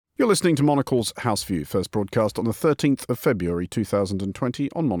You're listening to Monocle's House View, first broadcast on the 13th of February 2020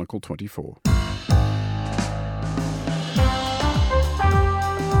 on Monocle 24.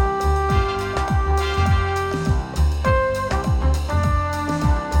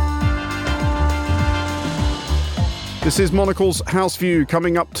 This is Monocle's House View.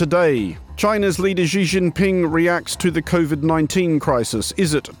 Coming up today, China's leader Xi Jinping reacts to the COVID-19 crisis.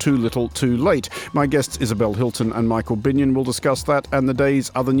 Is it too little too late? My guests Isabel, Hilton and Michael Binyon will discuss that and the day's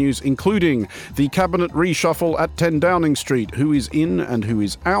other news, including the cabinet reshuffle at 10 Downing Street, who is in and who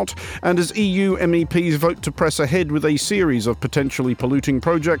is out, and as EU MEPs vote to press ahead with a series of potentially polluting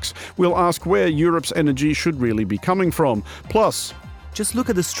projects, we'll ask where Europe's energy should really be coming from. Plus, just look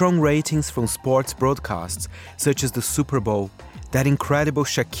at the strong ratings from sports broadcasts, such as the Super Bowl. That incredible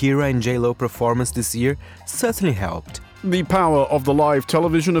Shakira and J-Lo performance this year certainly helped. The power of the live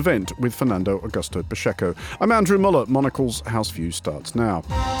television event with Fernando Augusto Pacheco. I'm Andrew Mueller. Monocle's House View starts now.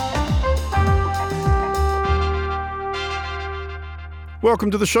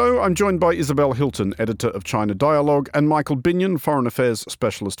 Welcome to the show. I'm joined by Isabel Hilton, editor of China Dialogue, and Michael Binyon, foreign affairs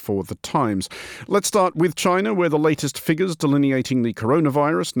specialist for The Times. Let's start with China, where the latest figures delineating the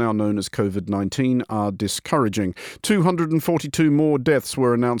coronavirus, now known as COVID-19, are discouraging. 242 more deaths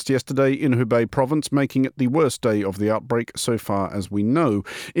were announced yesterday in Hubei province, making it the worst day of the outbreak so far as we know.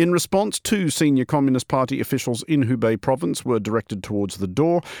 In response, 2 senior Communist Party officials in Hubei province were directed towards the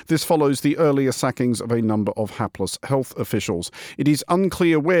door. This follows the earlier sackings of a number of hapless health officials. It is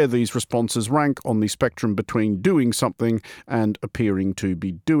unclear where these responses rank on the spectrum between doing something and appearing to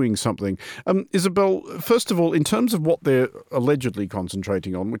be doing something. Isabel, first of all, in terms of what they're allegedly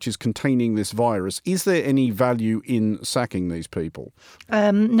concentrating on, which is containing this virus, is there any value in sacking these people?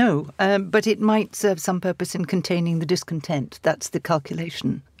 No, but it might serve some purpose in containing the discontent. That's the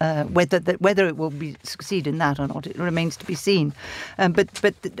calculation. Whether it will succeed in that or not, it remains to be seen.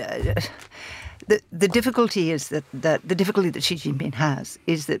 The difficulty is that the difficulty that Xi Jinping has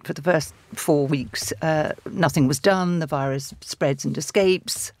is that for the first 4 weeks, nothing was done. The virus spreads and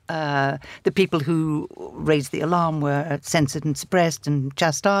escapes. The people who raised the alarm were censored and suppressed and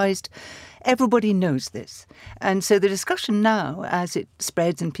chastised. Everybody knows this. And so the discussion now, as it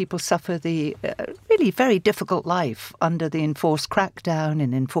spreads and people suffer the really very difficult life under the enforced crackdown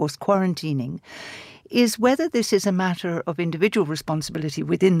and enforced quarantining, is whether this is a matter of individual responsibility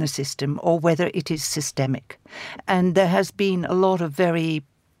within the system or whether it is systemic. And there has been a lot of very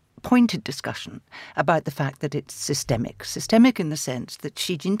pointed discussion about the fact that it's systemic. Systemic in the sense that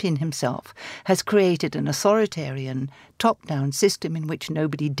Xi Jinping himself has created an authoritarian, top-down system in which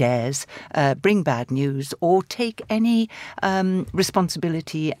nobody dares bring bad news or take any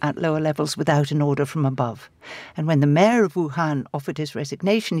responsibility at lower levels without an order from above. And when the mayor of Wuhan offered his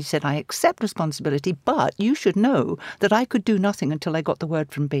resignation, he said, I accept responsibility, but you should know that I could do nothing until I got the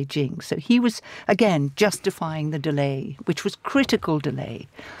word from Beijing. So he was, again, justifying the delay, which was critical delay.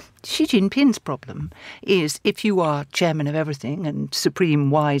 Xi Jinping's problem is if you are chairman of everything and supreme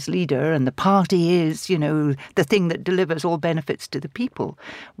wise leader and the party is, the thing that delivers all benefits to the people,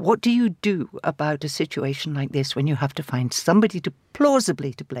 what do you do about a situation like this when you have to find somebody to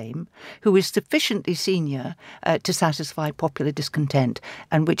plausibly to blame who is sufficiently senior to satisfy popular discontent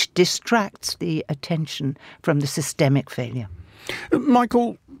and which distracts the attention from the systemic failure?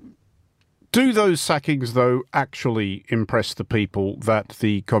 Michael, do those sackings, though, actually impress the people that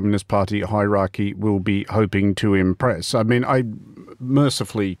the Communist Party hierarchy will be hoping to impress? I mean, I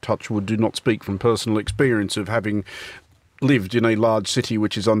mercifully, touch wood, do not speak from personal experience of having lived in a large city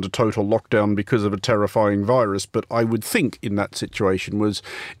which is under total lockdown because of a terrifying virus, but I would think in that situation was,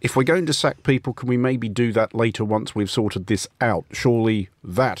 if we're going to sack people, can we maybe do that later once we've sorted this out? Surely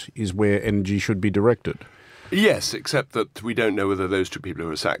that is where energy should be directed. Yes, except that we don't know whether those 2 people who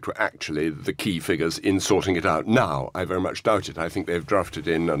were sacked were actually the key figures in sorting it out now. I very much doubt it. I think they've drafted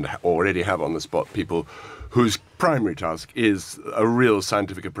in and already have on the spot people whose primary task is a real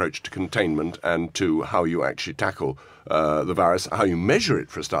scientific approach to containment and to how you actually tackle the virus, how you measure it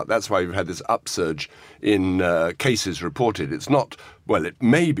for a start. That's why you've had this upsurge in cases reported. It's not, well, it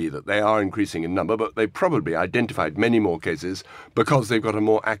may be that they are increasing in number, but they probably identified many more cases because they've got a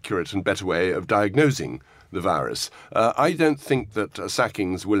more accurate and better way of diagnosing the virus. I don't think that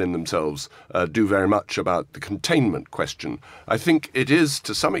sackings will in themselves do very much about the containment question. I think it is,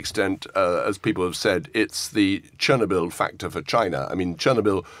 to some extent, as people have said, it's the Chernobyl factor for China. I mean,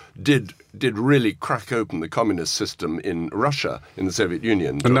 Chernobyl did really crack open the communist system in Russia, in the Soviet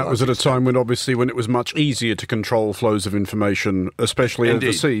Union. And that was at a time when it was much easier to control flows of information, especially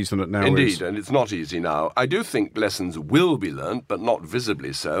overseas, than it now is. Indeed, and it's not easy now. I do think lessons will be learnt, but not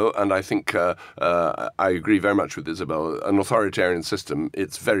visibly so. And I think I agree very much with Isabel. An authoritarian system,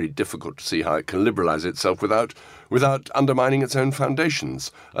 it's very difficult to see how it can liberalise itself without undermining its own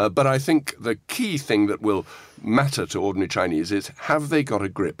foundations. But I think the key thing that will matter to ordinary Chinese is, have they got a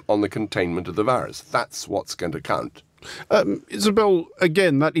grip on the containment of the virus? That's what's going to count. Isabel,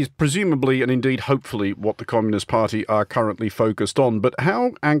 again, that is presumably and indeed hopefully what the Communist Party are currently focused on. But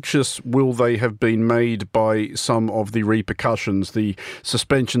how anxious will they have been made by some of the repercussions, the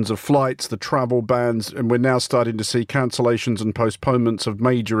suspensions of flights, the travel bans, and we're now starting to see cancellations and postponements of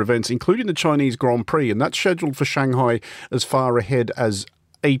major events, including the Chinese Grand Prix, and that's scheduled for Shanghai as far ahead as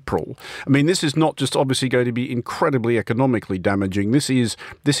April. I mean, this is not just obviously going to be incredibly economically damaging. This is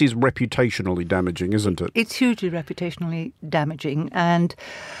reputationally damaging, isn't it? It's hugely reputationally damaging, and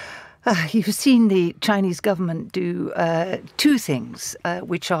you've seen the Chinese government do two things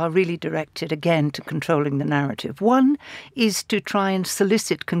which are really directed, again, to controlling the narrative. One is to try and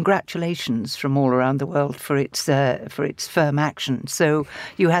solicit congratulations from all around the world for its firm action. So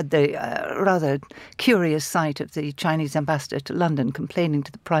you had the rather curious sight of the Chinese ambassador to London complaining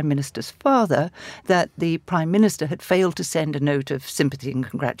to the Prime Minister's father that the Prime Minister had failed to send a note of sympathy and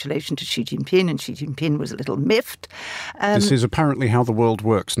congratulation to Xi Jinping, and Xi Jinping was a little miffed. This is apparently how the world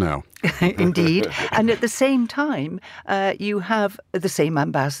works now. Indeed. And at the same time, you have the same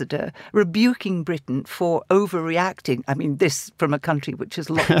ambassador rebuking Britain for overreacting. I mean, this from a country which has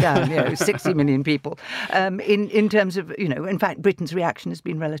locked down 60 million people. In terms of, in fact, Britain's reaction has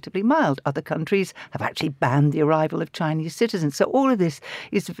been relatively mild. Other countries have actually banned the arrival of Chinese citizens. So all of this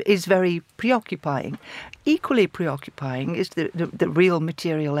is very preoccupying. Equally preoccupying is the real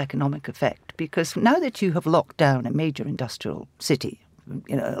material economic effect, because now that you have locked down a major industrial city,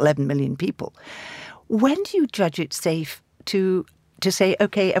 11 million people, when do you judge it safe to say,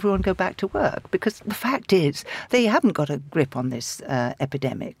 OK, everyone go back to work? Because the fact is, they haven't got a grip on this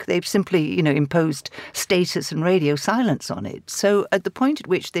epidemic. They've simply, imposed status and radio silence on it. So at the point at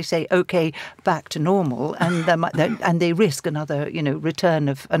which they say, OK, back to normal, and they risk another, return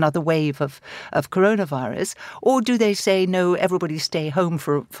of another wave of coronavirus, or do they say, no, everybody stay home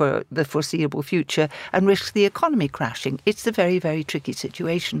for the foreseeable future and risk the economy crashing? It's a very, very tricky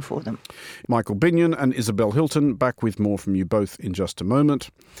situation for them. Michael Binyon and Isabel Hilton, back with more from you both in just a moment.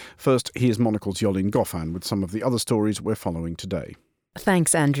 First, here's Monocle's Yolene Goffin with some of the other stories we're following today.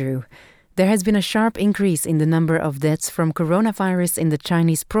 Thanks, Andrew. There has been a sharp increase in the number of deaths from coronavirus in the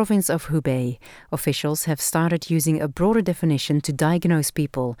Chinese province of Hubei. Officials have started using a broader definition to diagnose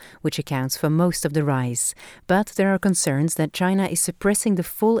people, which accounts for most of the rise. But there are concerns that China is suppressing the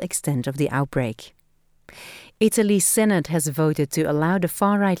full extent of the outbreak. Italy's Senate has voted to allow the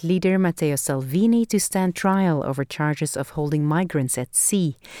far-right leader Matteo Salvini to stand trial over charges of holding migrants at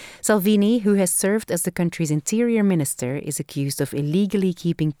sea. Salvini, who has served as the country's interior minister, is accused of illegally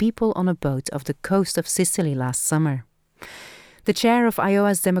keeping people on a boat off the coast of Sicily last summer. The chair of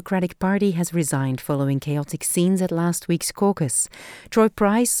Iowa's Democratic Party has resigned following chaotic scenes at last week's caucus. Troy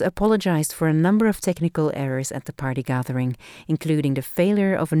Price apologized for a number of technical errors at the party gathering, including the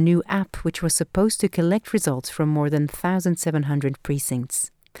failure of a new app which was supposed to collect results from more than 1,700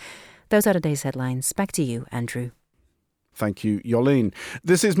 precincts. Those are today's headlines. Back to you, Andrew. Thank you, Yolene.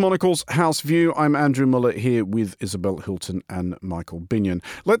 This is Monocle's House View. I'm Andrew Mueller here with Isabel Hilton and Michael Binyon.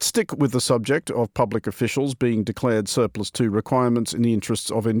 Let's stick with the subject of public officials being declared surplus to requirements in the interests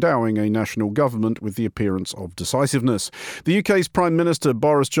of endowing a national government with the appearance of decisiveness. The UK's Prime Minister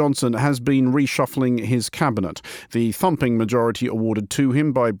Boris Johnson has been reshuffling his cabinet. The thumping majority awarded to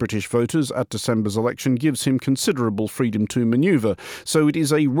him by British voters at December's election gives him considerable freedom to manoeuvre, so it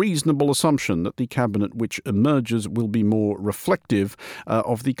is a reasonable assumption that the cabinet which emerges will be more reflective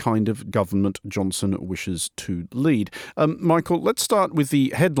of the kind of government Johnson wishes to lead. Michael, let's start with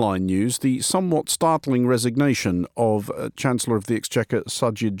the headline news, the somewhat startling resignation of Chancellor of the Exchequer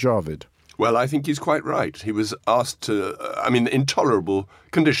Sajid Javid. Well, I think he's quite right. He was asked to, intolerable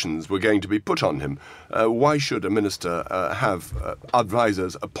conditions were going to be put on him. Why should a minister have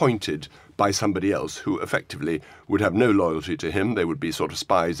advisors appointed by somebody else who effectively would have no loyalty to him? They would be sort of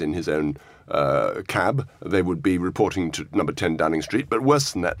spies in his own cab. They would be reporting to number 10 Downing Street. But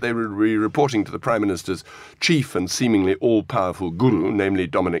worse than that, they would be reporting to the Prime Minister's chief and seemingly all-powerful guru, namely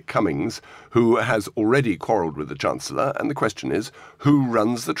Dominic Cummings, who has already quarrelled with the Chancellor. And the question is, who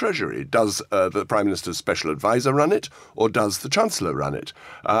runs the Treasury? Does the Prime Minister's special advisor run it, or does the Chancellor run it?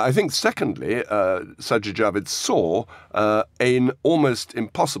 I think, secondly, Sajid Javid saw an almost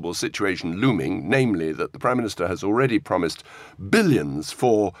impossible situation looming, namely that the Prime Minister has has already promised billions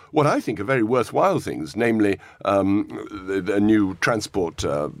for what I think are very worthwhile things, namely the new transport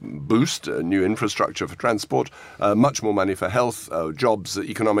boost, new infrastructure for transport, much more money for health, jobs,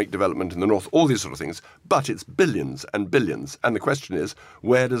 economic development in the north, all these sort of things. But it's billions and billions. And the question is,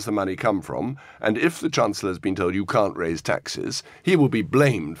 where does the money come from? And if the Chancellor has been told you can't raise taxes, he will be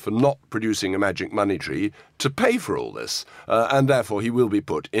blamed for not producing a magic money tree to pay for all this. And therefore he will be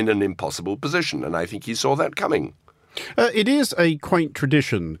put in an impossible position. And I think he saw that coming. It is a quaint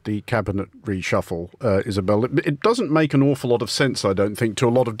tradition, the cabinet reshuffle, Isabel. It doesn't make an awful lot of sense, I don't think, to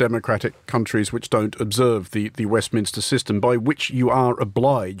a lot of democratic countries which don't observe the Westminster system, by which you are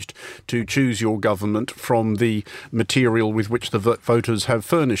obliged to choose your government from the material with which the voters have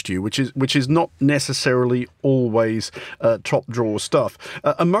furnished you, which is not necessarily always top-drawer stuff.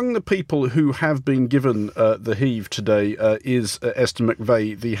 Among the people who have been given the heave today is Esther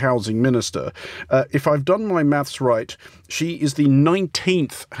McVey, the housing minister. If I've done my maths right, she is the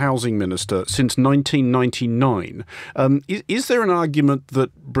 19th housing minister since 1999. Is there an argument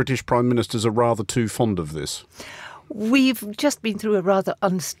that British prime ministers are rather too fond of this? We've just been through a rather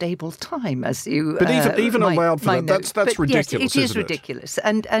unstable time, as you. But even allowed for that, that's ridiculous. Yes, it is ridiculous,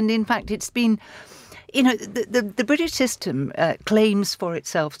 and in fact, it's been. You know, the British system claims for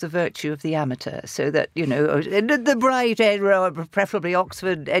itself the virtue of the amateur, so that, you know, the bright, preferably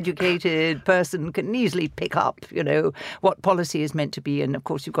Oxford-educated person can easily pick up, you know, what policy is meant to be. And, of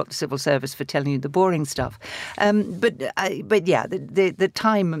course, you've got the civil service for telling you the boring stuff. But yeah, the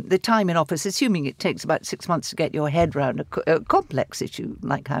time in office, assuming it takes about 6 months to get your head around a complex issue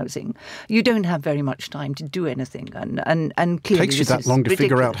like housing, you don't have very much time to do anything. And clearly it takes you that long to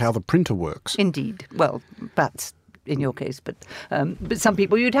figure out how the printer works. Indeed. Well, perhaps in your case, but some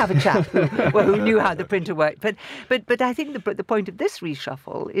people you'd have a chap who knew how the printer worked. But I think the point of this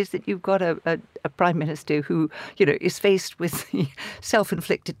reshuffle is that you've got a prime minister who, you know, is faced with the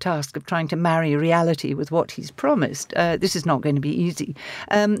self-inflicted task of trying to marry reality with what he's promised. This is not going to be easy,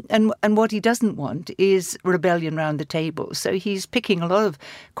 and what he doesn't want is rebellion round the table. So he's picking a lot of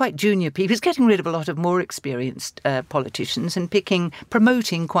quite junior people. He's getting rid of a lot of more experienced politicians and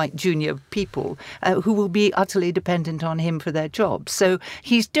promoting quite junior people who will be utterly dependent on him for their jobs. So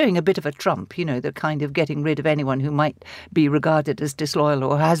he's doing a bit of a Trump, you know, the kind of getting rid of anyone who might be regarded as disloyal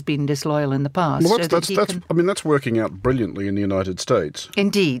or has been disloyal in the past. Well, that's working out brilliantly in the United States.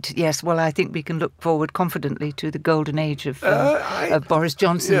 Indeed, yes. Well, I think we can look forward confidently to the golden age of Boris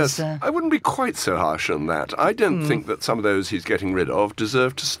Johnson's. Yes, I wouldn't be quite so harsh on that. I don't think that some of those he's getting rid of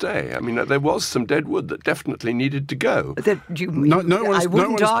deserve to stay. I mean, there was some dead wood that definitely needed to go. I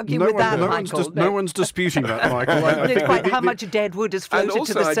wouldn't argue with that, Michael. No one's disputing that, Michael. It's quite how much dead wood has floated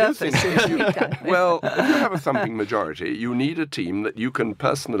to the surface. Well, if you have a thumping majority, you need a team that you can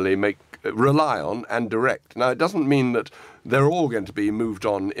personally rely on and direct. Now, it doesn't mean that they're all going to be moved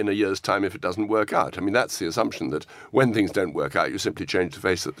on in a year's time if it doesn't work out. I mean, that's the assumption, that when things don't work out, you simply change the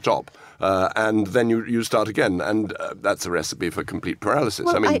face at the top, and then you start again, and that's a recipe for complete paralysis.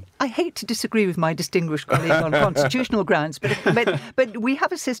 Well, I hate to disagree with my distinguished colleague on constitutional grounds, but we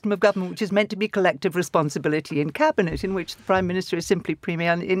have a system of government which is meant to be collective responsibility in cabinet, in which the Prime Minister is simply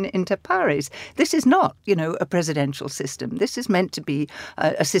premier inter pares. This is not, you know, a presidential system. This is meant to be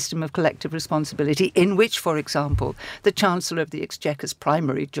a system of collective responsibility in which, for example, the Chancellor of the Exchequer's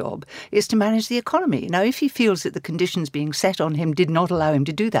primary job is to manage the economy. Now, if he feels that the conditions being set on him did not allow him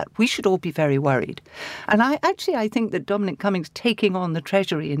to do that, we should all be very worried. And I think that Dominic Cummings taking on the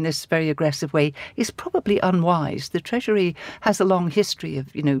Treasury in this very aggressive way is probably unwise. The Treasury has a long history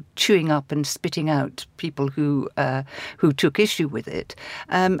of, you know, chewing up and spitting out people who took issue with it.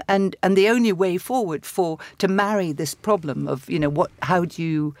 And the only way forward to marry this problem of, you know, how do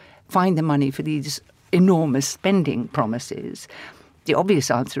you find the money for these enormous spending promises, the obvious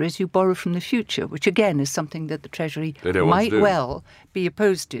answer is you borrow from the future, which again is something that the Treasury might well be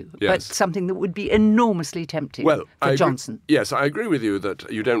opposed to, but something that would be enormously tempting for Johnson. Yes, I agree with you that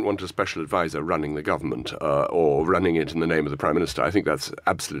you don't want a special advisor running the government or running it in the name of the Prime Minister. I think that's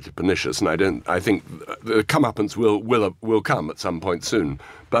absolutely pernicious, and I think the comeuppance will come at some point soon.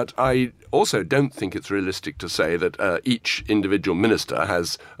 But I also don't think it's realistic to say that each individual minister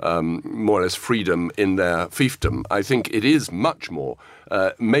has more or less freedom in their fiefdom. I think it is much more,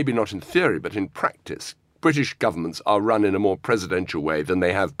 maybe not in theory, but in practice, British governments are run in a more presidential way than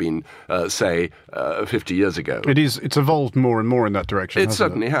they have been, say, 50 years ago. It's evolved more and more in that direction, It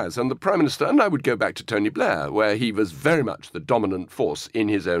certainly has. And the Prime Minister, and I would go back to Tony Blair, where he was very much the dominant force in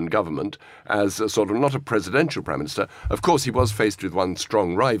his own government as a sort of not a presidential Prime Minister. Of course, he was faced with one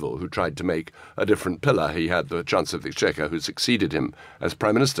strong rival who tried to make a different pillar. He had the Chancellor of the Exchequer who succeeded him as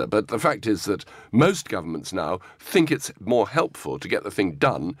Prime Minister. But the fact is that most governments now think it's more helpful to get the thing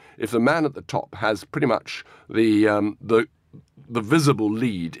done if the man at the top has pretty much the visible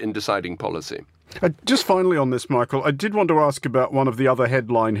lead in deciding policy. Just finally on this, Michael, I did want to ask about one of the other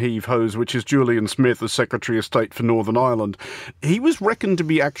headline heave-hos, which is Julian Smith as Secretary of State for Northern Ireland. He was reckoned to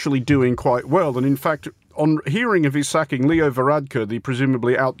be actually doing quite well, and in fact, on hearing of his sacking, Leo Varadkar, the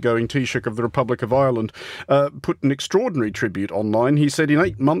presumably outgoing Taoiseach of the Republic of Ireland, put an extraordinary tribute online. He said, in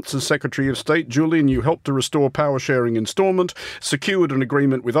 8 months as Secretary of State, Julian, you helped to restore power-sharing in Stormont, secured an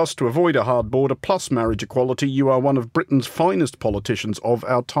agreement with us to avoid a hard border, plus marriage equality. You are one of Britain's finest politicians of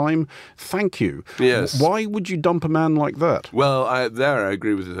our time. Thank you. Yes. Why would you dump a man like that? Well, I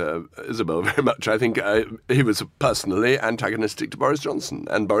agree with Isabel very much. I think he was personally antagonistic to Boris Johnson,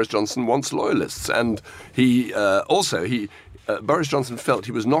 and Boris Johnson wants loyalists, and Boris Johnson felt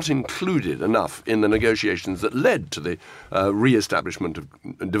he was not included enough in the negotiations that led to the re-establishment of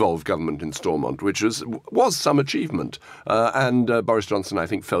devolved government in Stormont, which was some achievement. And Boris Johnson, I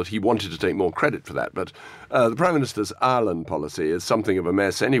think, felt he wanted to take more credit for that. But the Prime Minister's Ireland policy is something of a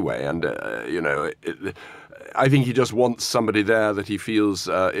mess anyway. And, I think he just wants somebody there that he feels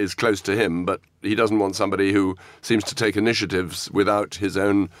is close to him, but he doesn't want somebody who seems to take initiatives without his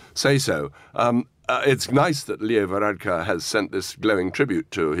own say-so. It's nice that Leo Varadkar has sent this glowing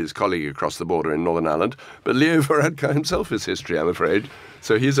tribute to his colleague across the border in Northern Ireland, but Leo Varadkar himself is history, I'm afraid,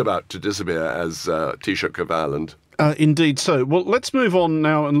 so he's about to disappear as Taoiseach of Ireland. Indeed so. Well, let's move on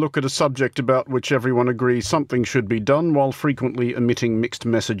now and look at a subject about which everyone agrees something should be done, while frequently emitting mixed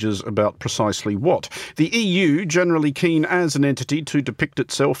messages about precisely what. The EU, generally keen as an entity to depict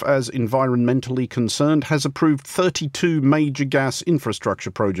itself as environmentally concerned, has approved 32 major gas infrastructure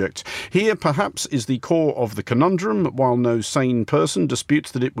projects. Here, perhaps, is the core of the conundrum. While no sane person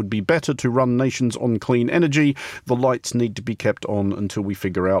disputes that it would be better to run nations on clean energy, the lights need to be kept on until we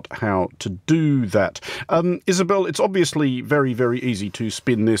figure out how to do that. Isabel, it's obviously very, very easy to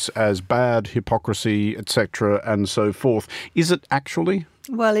spin this as bad, hypocrisy, etc., and so forth. Is it actually?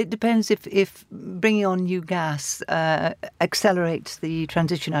 Well, it depends if bringing on new gas accelerates the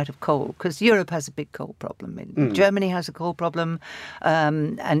transition out of coal, because Europe has a big coal problem. Germany has a coal problem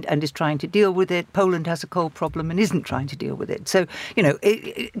and is trying to deal with it. Poland has a coal problem and isn't trying to deal with it. So,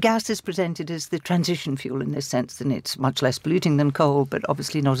 gas is presented as the transition fuel in this sense, and it's much less polluting than coal, but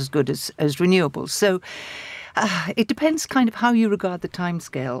obviously not as good as renewables. So it depends kind of how you regard the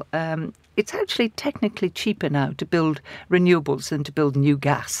timescale. It's actually technically cheaper now to build renewables than to build new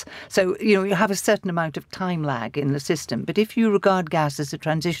gas. So, you have a certain amount of time lag in the system. But if you regard gas as a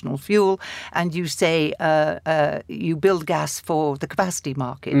transitional fuel and you say you build gas for the capacity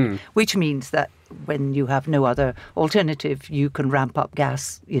market, which means that when you have no other alternative, you can ramp up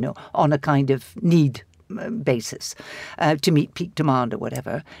gas, on a kind of need basis to meet peak demand or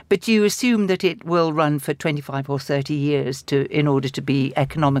whatever, but you assume that it will run for 25 or 30 years in order to be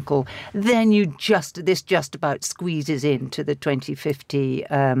economical, then this just about squeezes into the 2050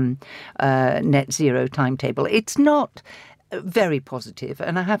 net zero timetable. It's not very positive.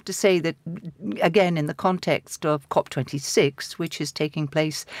 And I have to say that, again, in the context of COP26, which is taking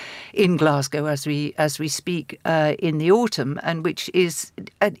place in Glasgow as we speak in the autumn, and which is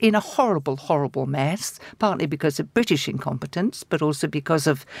in a horrible, horrible mess, partly because of British incompetence, but also because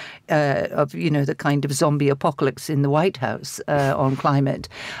of the kind of zombie apocalypse in the White House on climate.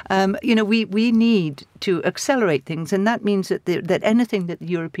 We need to accelerate things, and that means that anything that the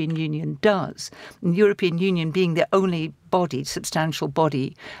European Union does, and the European Union being the only substantial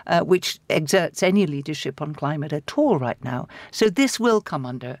body, which exerts any leadership on climate at all right now. So this will come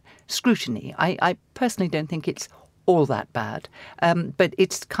under scrutiny. I personally don't think it's all that bad, but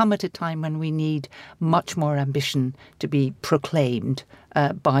it's come at a time when we need much more ambition to be proclaimed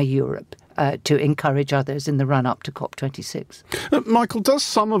by Europe to encourage others in the run-up to COP26. Michael, does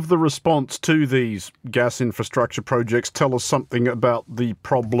some of the response to these gas infrastructure projects tell us something about the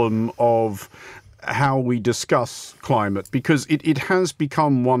problem of how we discuss climate? Because it has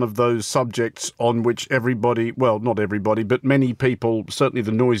become one of those subjects on which everybody, well, not everybody, but many people, certainly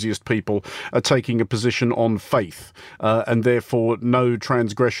the noisiest people, are taking a position on faith, and therefore no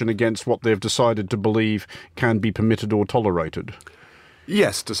transgression against what they've decided to believe can be permitted or tolerated.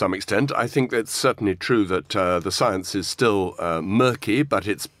 Yes, to some extent. I think it's certainly true that the science is still murky, but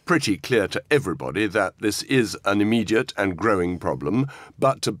it's pretty clear to everybody that this is an immediate and growing problem.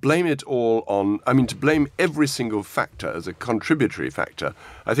 But to blame it all to blame every single factor as a contributory factor,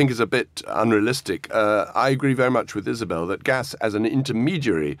 I think is a bit unrealistic. I agree very much with Isabel that gas as an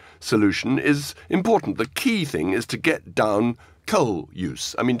intermediary solution is important. The key thing is to get down coal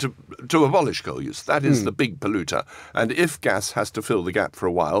use. To abolish coal use. That is the big polluter. And if gas has to fill the gap for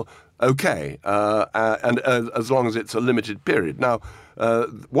a while, okay, and as long as it's a limited period. Now,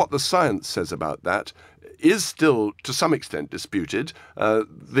 what the science says about that is still, to some extent, disputed.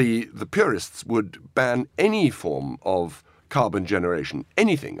 The purists would ban any form of carbon generation,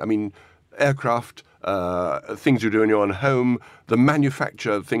 anything. Aircraft, things you do in your own home, the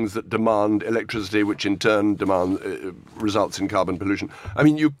manufacture of things that demand electricity, which in turn results in carbon pollution.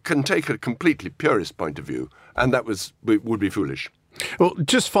 You can take a completely purist point of view, and that would be foolish. Well,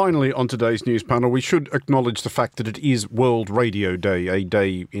 just finally on today's news panel, we should acknowledge the fact that it is World Radio Day, a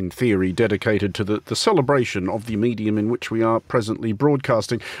day in theory dedicated to the celebration of the medium in which we are presently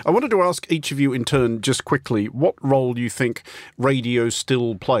broadcasting. I wanted to ask each of you in turn, just quickly, what role you think radio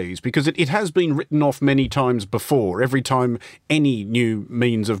still plays? Because it has been written off many times before. Every time any new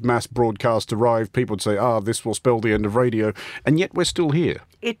means of mass broadcast arrived, people would say, this will spell the end of radio. And yet we're still here.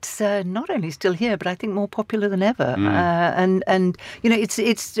 It's not only still here, but I think more popular than ever. And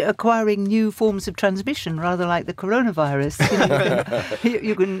it's acquiring new forms of transmission, rather like the coronavirus.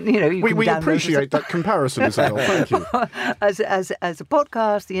 We appreciate that comparison, Isabel. Thank you. As a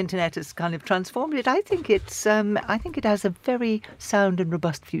podcast, the internet has kind of transformed it. I think it has a very sound and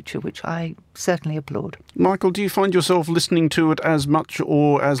robust future, which I certainly applaud. Michael, do you find yourself listening to it as much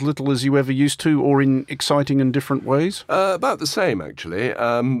or as little as you ever used to, or in exciting and different ways? About the same, actually.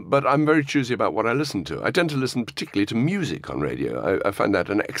 But I'm very choosy about what I listen to. I tend to listen particularly to music on radio. I find that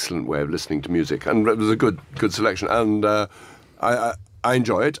an excellent way of listening to music, and it was a good selection. And I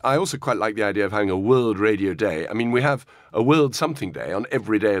enjoy it. I also quite like the idea of having a World Radio Day. We have a World Something Day on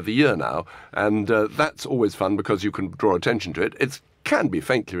every day of the year now, and that's always fun because you can draw attention to it. It can be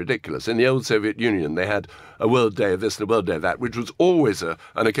faintly ridiculous. In the old Soviet Union, they had a World Day of this and a World Day of that, which was always an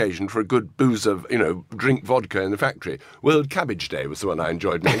occasion for a good booze of, drink vodka in the factory. World Cabbage Day was the one I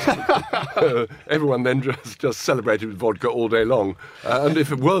enjoyed most. Everyone then just celebrated with vodka all day long. And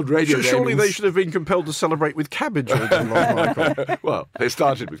if a World Radio Day surely they should have been compelled to celebrate with cabbage all day long, Michael. Well, they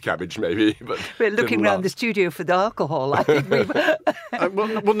started with cabbage, maybe. But we're looking around the studio for the alcohol. I think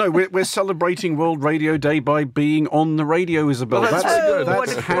we're celebrating World Radio Day by being on the radio, Isabel. Well,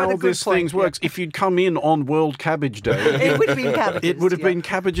 that's how this thing works. If you'd come in on World Cabbage Day, it would have been cabbages. It would have been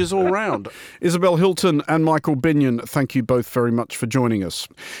cabbages all round. Isabel Hilton and Michael Binyon, thank you both very much for joining us.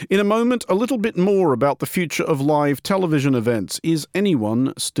 In a moment, a little bit more about the future of live television events. Is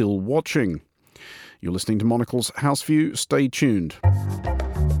anyone still watching? You're listening to Monocle's House View. Stay tuned.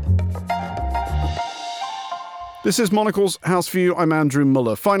 This is Monocle's House View. I'm Andrew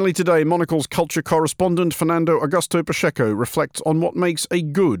Mueller. Finally today, Monocle's culture correspondent Fernando Augusto Pacheco reflects on what makes a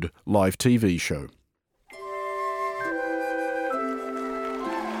good live TV show.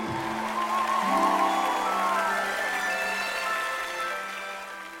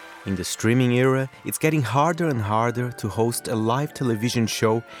 In the streaming era, it's getting harder and harder to host a live television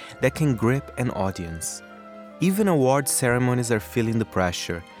show that can grip an audience. Even award ceremonies are feeling the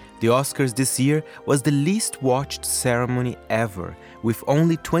pressure. The Oscars this year was the least watched ceremony ever, with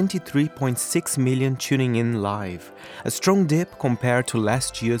only 23.6 million tuning in live, a strong dip compared to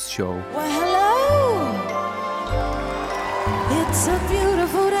last year's show. Well, hello! It's a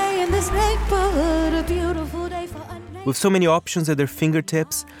beautiful day in this neighborhood, a beautiful day for a neighborhood. With so many options at their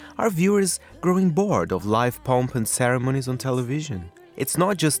fingertips, are viewers growing bored of live pomp and ceremonies on television? It's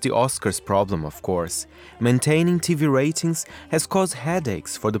not just the Oscars problem, of course. Maintaining TV ratings has caused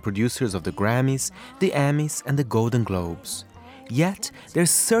headaches for the producers of the Grammys, the Emmys, and the Golden Globes. Yet,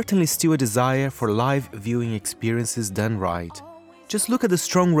 there's certainly still a desire for live viewing experiences done right. Just look at the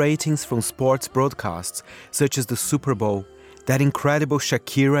strong ratings from sports broadcasts, such as the Super Bowl. That incredible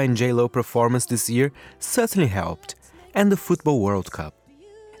Shakira and J-Lo performance this year certainly helped, and the Football World Cup.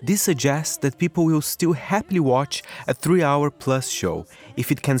 This suggests that people will still happily watch a 3-hour-plus show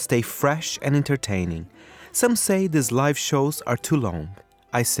if it can stay fresh and entertaining. Some say these live shows are too long.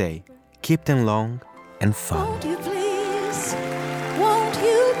 I say, keep them long and fun. Won't you please,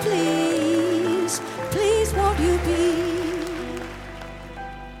 please won't you be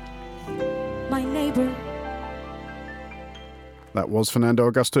my neighbor? That was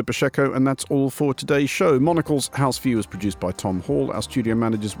Fernando Augusto Pacheco, and that's all for today's show. Monocle's House View is produced by Tom Hall. Our studio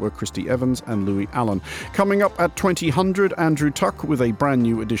managers were Christy Evans and Louis Allen. Coming up at 2000, Andrew Tuck with a brand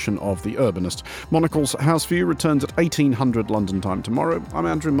new edition of The Urbanist. Monocle's House View returns at 1800 London time tomorrow. I'm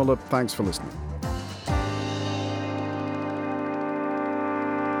Andrew Mueller. Thanks for listening.